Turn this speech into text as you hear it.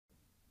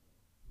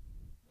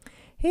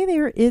Hey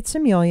there, it's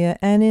Amelia,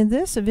 and in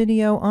this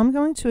video I'm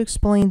going to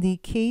explain the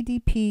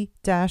KDP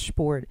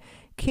dashboard.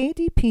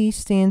 KDP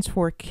stands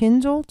for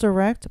Kindle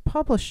Direct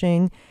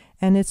Publishing,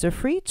 and it's a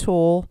free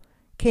tool.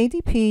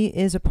 KDP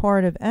is a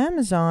part of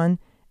Amazon,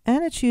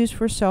 and it's used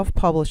for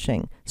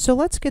self-publishing. So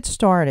let's get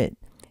started.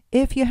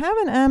 If you have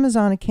an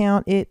Amazon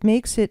account, it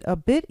makes it a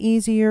bit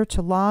easier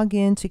to log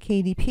in to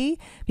KDP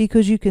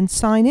because you can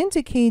sign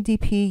into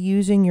KDP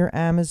using your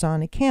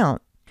Amazon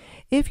account.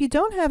 If you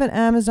don't have an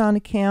Amazon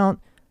account,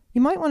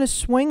 you might want to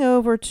swing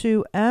over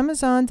to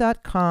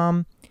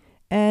Amazon.com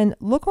and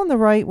look on the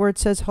right where it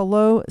says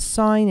Hello,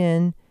 Sign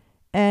In.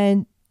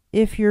 And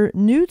if you're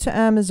new to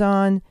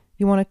Amazon,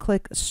 you want to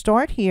click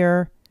Start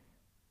Here,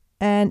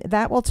 and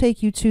that will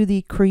take you to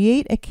the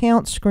Create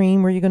Account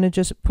screen where you're going to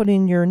just put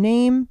in your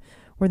name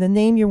or the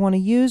name you want to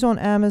use on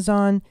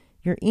Amazon,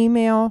 your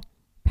email,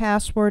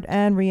 password,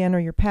 and re-enter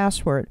your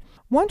password.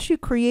 Once you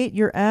create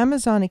your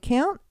Amazon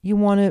account, you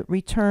want to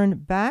return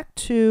back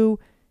to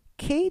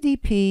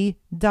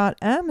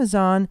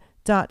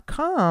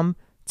kdp.amazon.com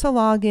to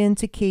log in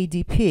to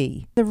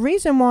KDP. The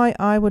reason why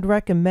I would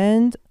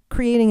recommend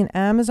creating an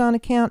Amazon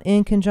account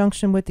in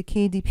conjunction with the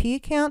KDP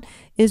account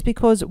is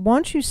because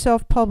once you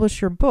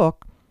self-publish your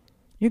book,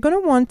 you're going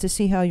to want to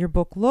see how your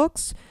book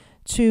looks,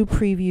 to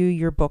preview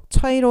your book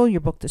title,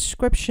 your book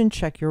description,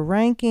 check your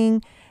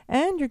ranking,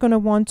 and you're going to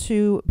want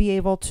to be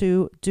able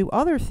to do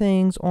other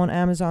things on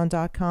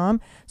Amazon.com,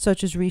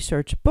 such as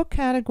research book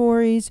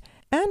categories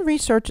and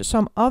research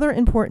some other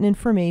important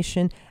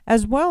information,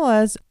 as well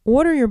as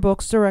order your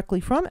books directly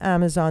from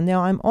Amazon.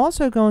 Now, I'm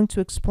also going to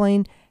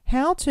explain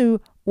how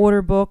to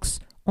order books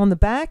on the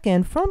back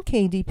end from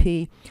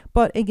KDP,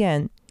 but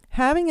again,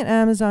 having an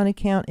Amazon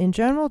account in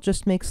general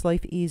just makes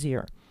life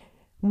easier.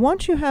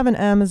 Once you have an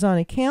Amazon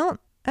account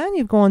and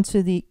you've gone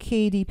to the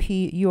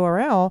KDP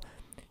URL,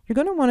 you're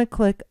going to want to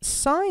click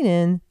Sign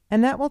In,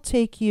 and that will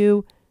take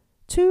you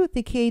to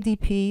the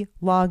KDP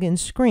login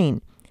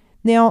screen.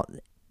 Now,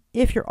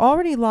 if you're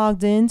already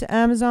logged into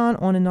Amazon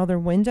on another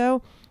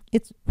window,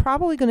 it's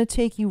probably going to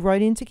take you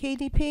right into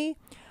KDP.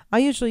 I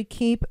usually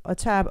keep a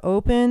tab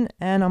open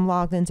and I'm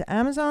logged into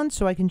Amazon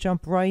so I can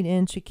jump right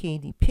into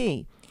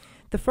KDP.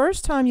 The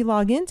first time you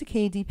log into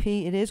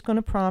KDP, it is going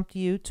to prompt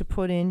you to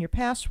put in your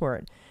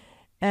password.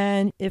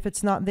 And if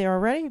it's not there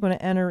already, you're going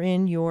to enter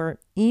in your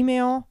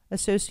email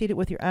associated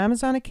with your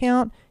Amazon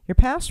account, your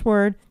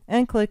password,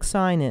 and click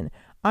Sign In.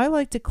 I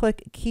like to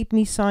click Keep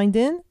Me Signed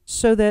In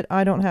so that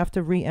I don't have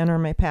to re-enter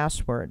my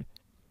password.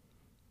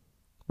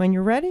 When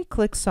you're ready,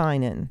 click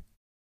Sign In.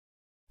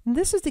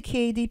 This is the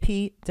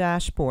KDP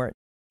dashboard.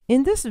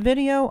 In this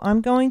video,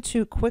 I'm going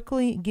to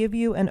quickly give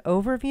you an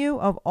overview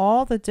of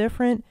all the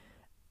different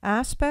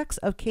aspects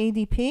of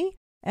KDP,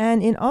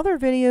 and in other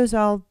videos,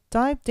 I'll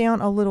dive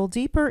down a little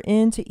deeper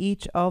into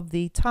each of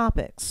the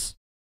topics.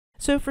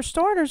 So for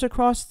starters,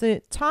 across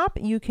the top,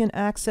 you can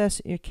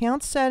access your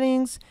account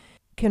settings,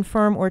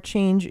 confirm or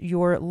change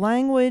your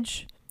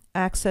language,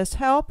 access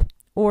help,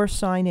 or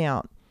sign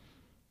out.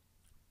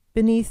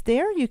 Beneath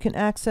there, you can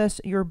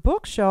access your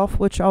bookshelf,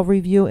 which I'll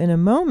review in a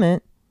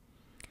moment,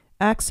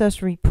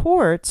 access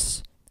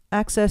reports,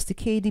 access the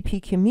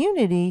KDP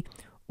community,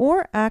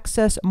 or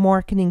access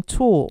marketing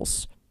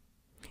tools.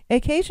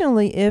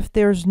 Occasionally, if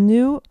there's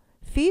new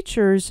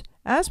features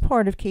as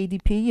part of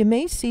KDP, you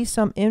may see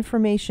some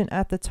information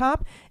at the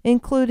top,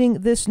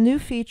 including this new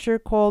feature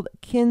called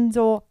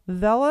Kindle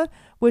Vella,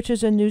 which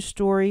is a new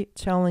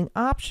storytelling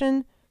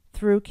option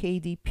through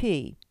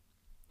KDP.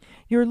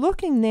 You're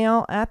looking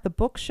now at the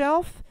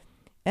bookshelf,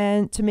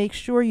 and to make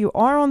sure you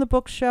are on the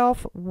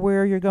bookshelf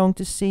where you're going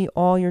to see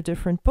all your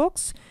different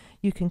books,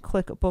 you can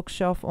click a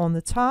bookshelf on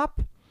the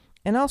top,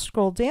 and I'll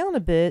scroll down a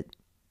bit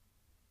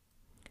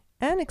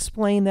and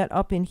explain that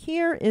up in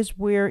here is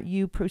where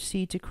you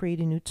proceed to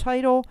create a new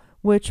title,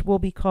 which will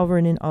be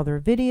covered in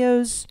other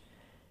videos.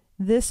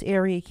 This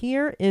area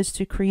here is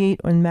to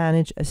create and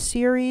manage a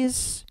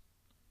series.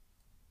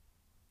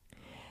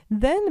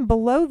 Then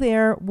below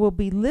there will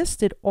be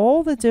listed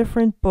all the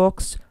different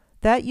books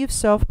that you've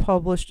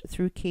self-published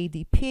through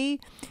KDP,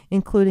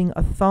 including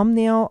a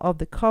thumbnail of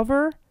the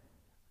cover,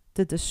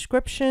 the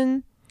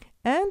description,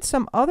 and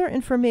some other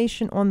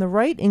information on the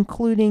right,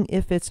 including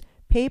if it's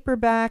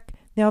paperback.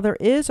 Now, there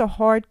is a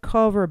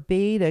hardcover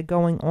beta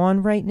going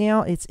on right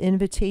now. It's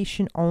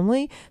invitation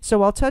only.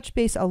 So I'll touch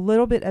base a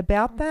little bit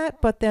about that,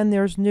 but then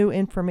there's new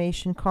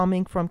information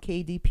coming from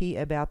KDP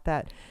about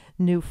that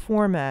new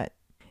format.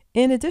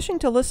 In addition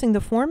to listing the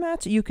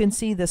formats, you can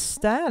see the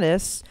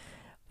status,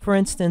 for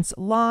instance,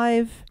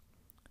 live,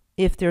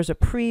 if there's a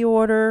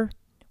pre-order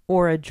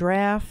or a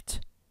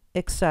draft,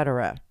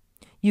 etc.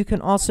 You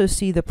can also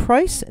see the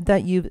price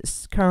that you've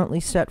currently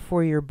set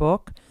for your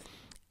book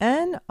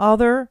and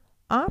other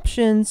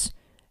options,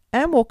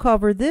 and we'll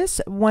cover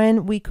this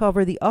when we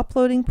cover the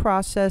uploading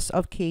process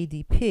of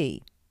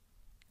KDP.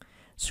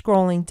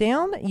 Scrolling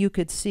down, you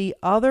could see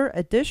other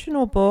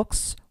additional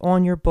books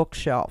on your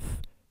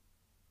bookshelf.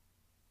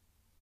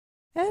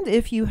 And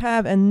if you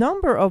have a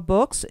number of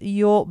books,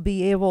 you'll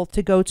be able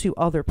to go to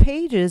other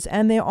pages,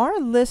 and they are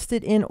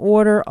listed in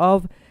order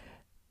of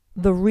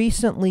the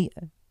recently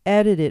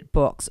edited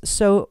books.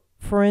 So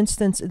for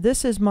instance,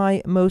 this is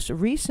my most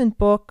recent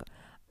book.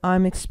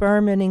 I'm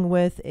experimenting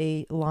with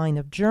a line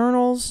of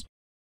journals,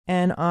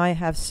 and I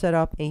have set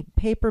up a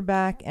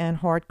paperback and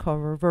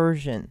hardcover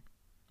version.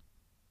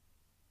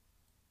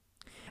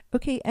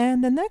 Okay,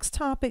 and the next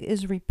topic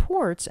is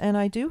reports, and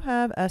I do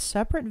have a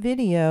separate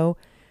video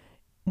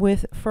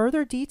with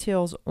further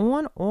details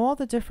on all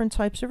the different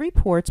types of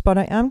reports, but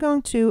I am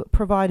going to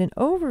provide an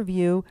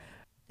overview.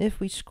 If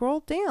we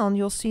scroll down,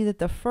 you'll see that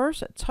the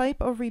first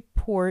type of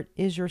report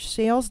is your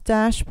sales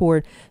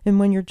dashboard. And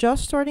when you're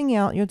just starting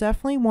out, you'll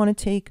definitely want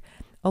to take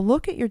a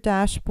look at your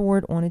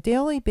dashboard on a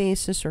daily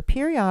basis or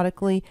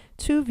periodically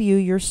to view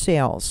your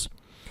sales.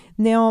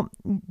 Now,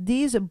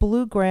 these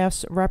blue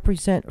graphs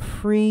represent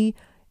free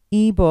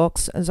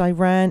ebooks, as I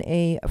ran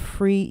a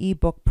free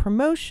ebook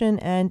promotion,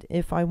 and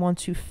if I want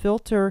to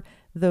filter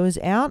those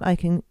out, I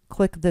can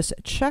click this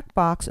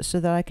checkbox so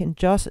that I can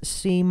just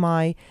see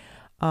my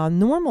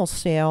normal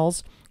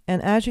sales.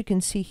 And as you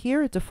can see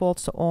here, it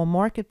defaults to all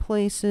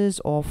marketplaces,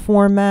 all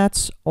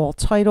formats, all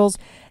titles,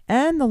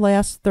 and the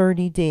last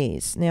 30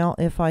 days. Now,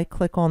 if I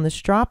click on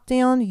this drop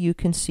down, you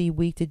can see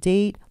week to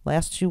date,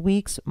 last 2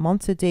 weeks,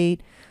 month to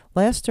date,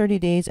 last 30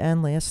 days,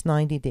 and last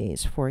 90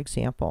 days, for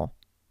example.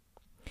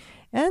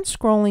 And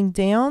scrolling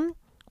down,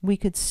 we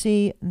could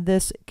see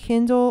this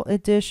Kindle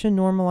edition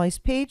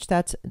normalized page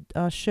that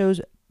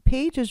shows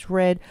pages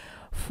read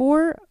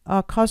for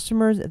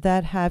customers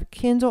that have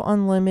Kindle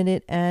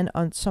Unlimited and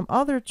some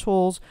other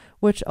tools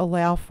which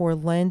allow for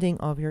lending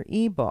of your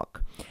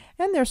ebook.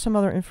 And there's some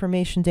other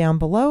information down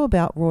below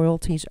about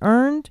royalties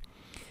earned.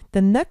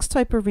 The next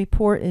type of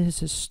report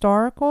is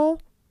historical,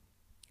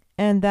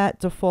 and that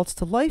defaults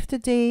to life to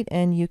date,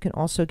 and you can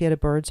also get a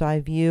bird's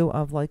eye view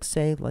of, like,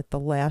 say, like the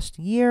last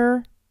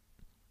year.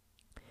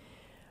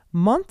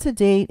 Month to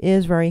date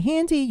is very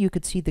handy. You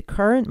could see the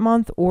current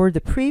month or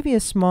the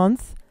previous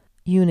month,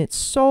 units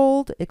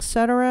sold,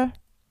 etc.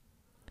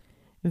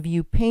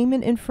 View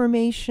payment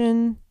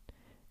information,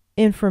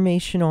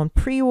 information on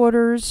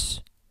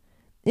pre-orders.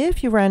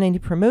 If you ran any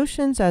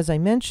promotions, as I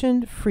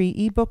mentioned, free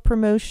ebook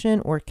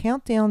promotion or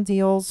countdown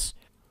deals.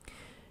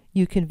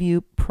 You can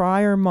view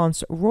prior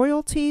month's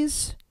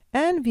royalties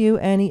and view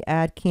any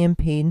ad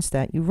campaigns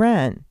that you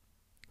ran.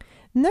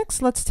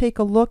 Next, let's take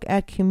a look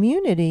at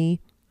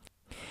community.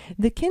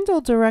 The Kindle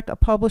Direct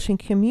Publishing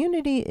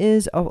community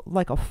is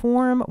like a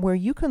forum where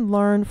you can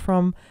learn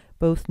from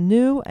both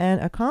new and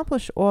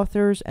accomplished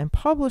authors and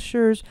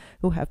publishers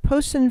who have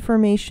posted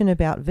information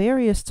about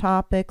various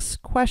topics,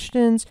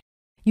 questions.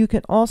 You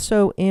can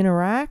also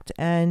interact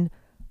and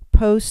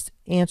post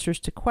answers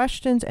to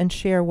questions and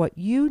share what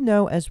you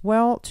know as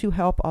well to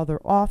help other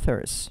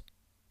authors.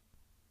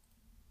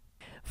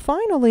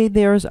 Finally,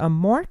 there's a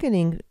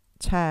marketing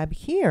tab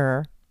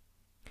here.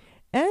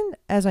 And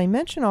as I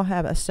mentioned, I'll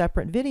have a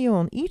separate video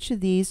on each of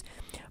these,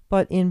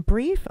 but in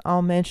brief,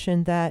 I'll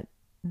mention that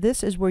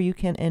this is where you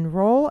can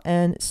enroll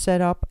and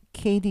set up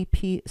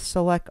KDP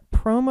Select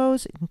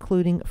promos,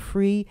 including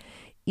free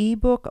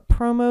ebook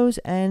promos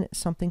and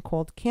something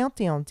called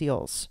countdown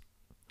deals.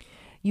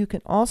 You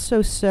can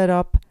also set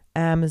up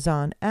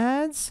Amazon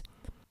ads,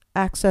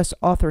 access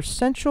Author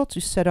Central to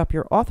set up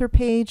your author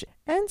page,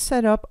 and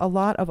set up a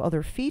lot of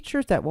other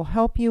features that will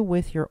help you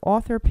with your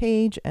author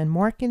page and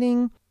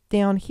marketing.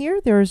 Down here,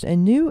 there's a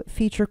new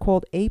feature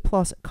called A+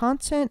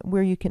 Content,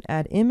 where you can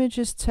add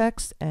images,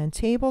 text, and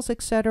tables,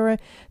 etc.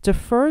 to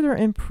further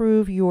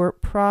improve your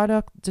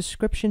product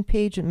description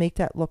page and make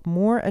that look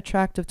more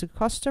attractive to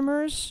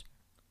customers.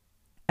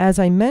 As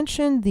I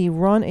mentioned, the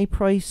Run a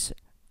Price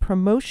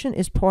promotion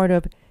is part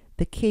of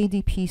the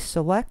KDP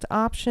Select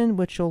option,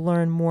 which you'll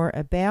learn more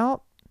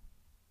about.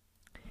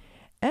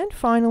 And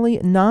finally,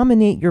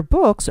 nominate your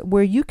books,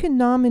 where you can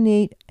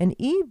nominate an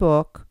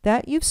ebook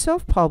that you've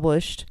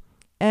self-published,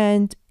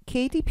 and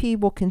KDP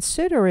will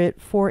consider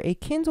it for a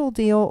Kindle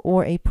deal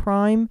or a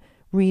Prime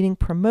reading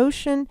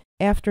promotion.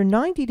 After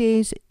 90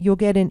 days, you'll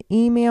get an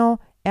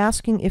email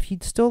asking if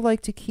you'd still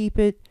like to keep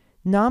it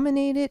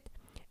nominated,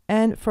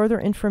 and further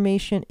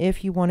information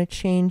if you want to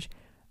change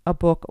a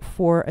book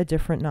for a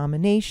different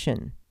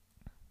nomination.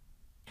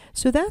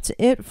 So that's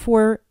it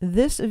for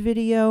this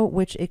video,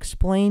 which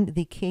explained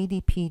the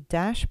KDP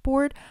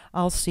dashboard.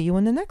 I'll see you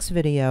in the next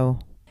video.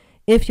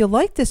 If you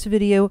like this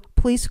video,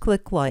 please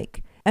click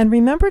like. And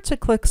remember to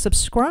click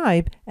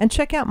subscribe and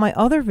check out my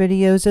other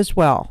videos as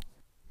well.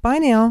 Bye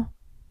now.